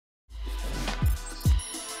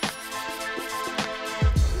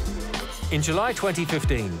In July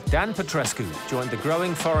 2015, Dan Petrescu joined the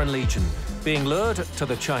growing Foreign Legion, being lured to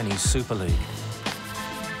the Chinese Super League.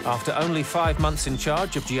 After only 5 months in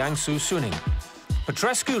charge of Jiangsu Sunin,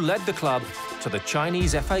 Petrescu led the club to the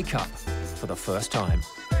Chinese FA Cup for the first time.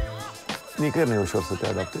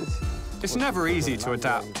 It's never easy to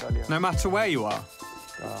adapt, no matter where you are.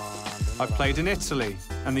 I've played in Italy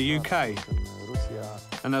and the UK.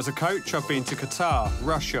 And as a coach, I've been to Qatar,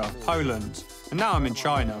 Russia, Poland, and now I'm in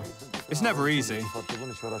China. It's never easy.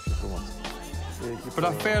 But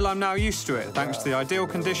I feel I'm now used to it, thanks to the ideal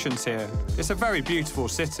conditions here. It's a very beautiful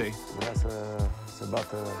city.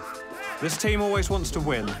 This team always wants to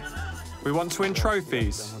win. We want to win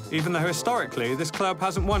trophies, even though historically this club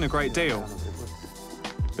hasn't won a great deal.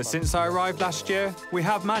 But since I arrived last year, we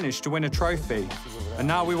have managed to win a trophy, and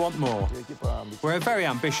now we want more. We're a very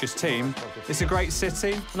ambitious team, it's a great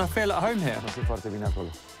city, and I feel at home here.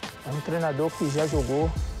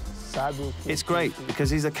 It's great because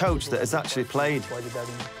he's a coach that has actually played,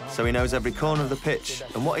 so he knows every corner of the pitch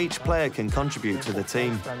and what each player can contribute to the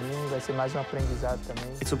team.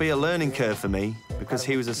 It'll be a learning curve for me because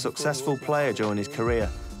he was a successful player during his career,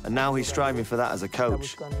 and now he's striving for that as a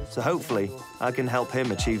coach. So hopefully, I can help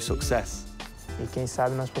him achieve success.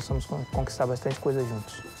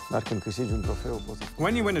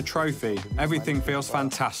 When you win a trophy, everything feels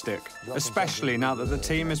fantastic, especially now that the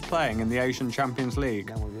team is playing in the Asian Champions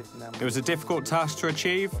League. It was a difficult task to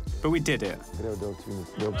achieve, but we did it.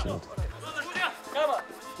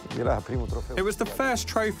 It was the first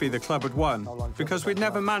trophy the club had won, because we'd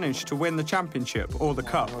never managed to win the championship or the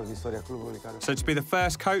cup. So to be the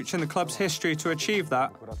first coach in the club's history to achieve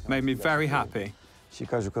that made me very happy.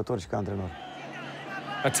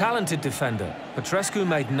 A talented defender, Petrescu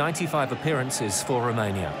made 95 appearances for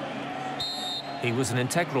Romania. He was an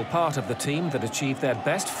integral part of the team that achieved their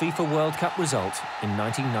best FIFA World Cup result in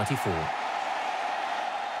 1994.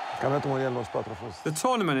 The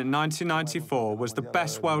tournament in 1994 was the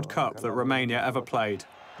best World Cup that Romania ever played.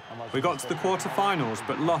 We got to the quarter-finals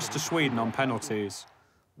but lost to Sweden on penalties.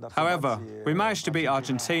 However, we managed to beat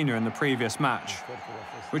Argentina in the previous match,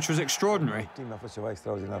 which was extraordinary.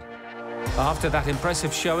 After that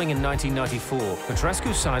impressive showing in 1994,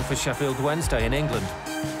 Petrescu signed for Sheffield Wednesday in England,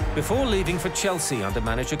 before leaving for Chelsea under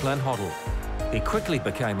manager Glenn Hoddle. He quickly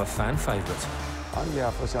became a fan favourite.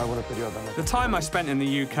 The time I spent in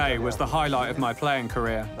the UK was the highlight of my playing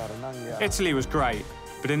career. Italy was great,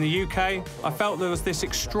 but in the UK, I felt there was this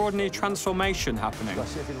extraordinary transformation happening.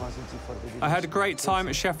 I had a great time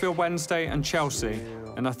at Sheffield Wednesday and Chelsea,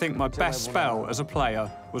 and I think my best spell as a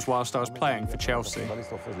player was whilst I was playing for Chelsea.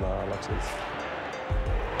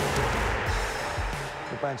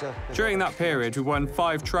 During that period, we won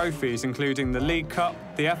 5 trophies, including the League Cup,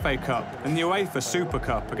 the FA Cup, and the UEFA Super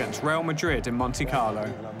Cup against Real Madrid in Monte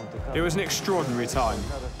Carlo. It was an extraordinary time.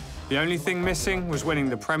 The only thing missing was winning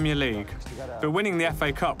the Premier League, but winning the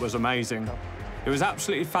FA Cup was amazing. It was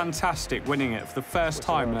absolutely fantastic winning it for the first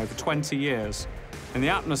time in over 20 years, and the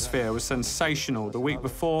atmosphere was sensational the week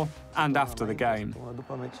before and after the game.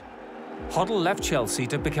 Hoddle left Chelsea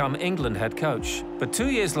to become England head coach, but 2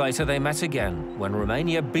 years later they met again when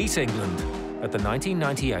Romania beat England at the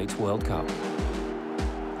 1998 World Cup.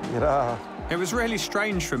 It was really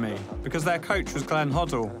strange for me because their coach was Glenn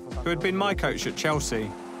Hoddle, who had been my coach at Chelsea,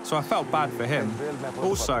 so I felt bad for him.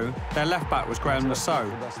 Also, their left-back was Graham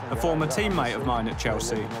Lasseau, a former teammate of mine at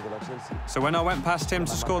Chelsea. So when I went past him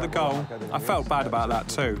to score the goal, I felt bad about that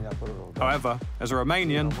too. However, as a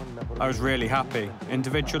Romanian, I was really happy,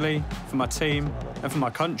 individually, for my team, and for my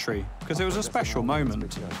country, because it was a special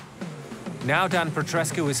moment. Now Dan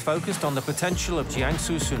Petrescu is focused on the potential of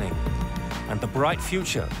Jiangsu Sunin and the bright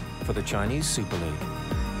future for the Chinese Super League.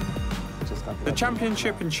 The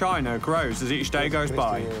championship in China grows as each day goes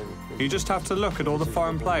by. You just have to look at all the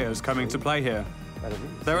foreign players coming to play here.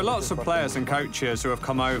 There are lots of players and coaches who have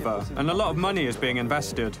come over, and a lot of money is being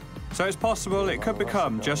invested. So it's possible it could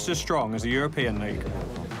become just as strong as a European league.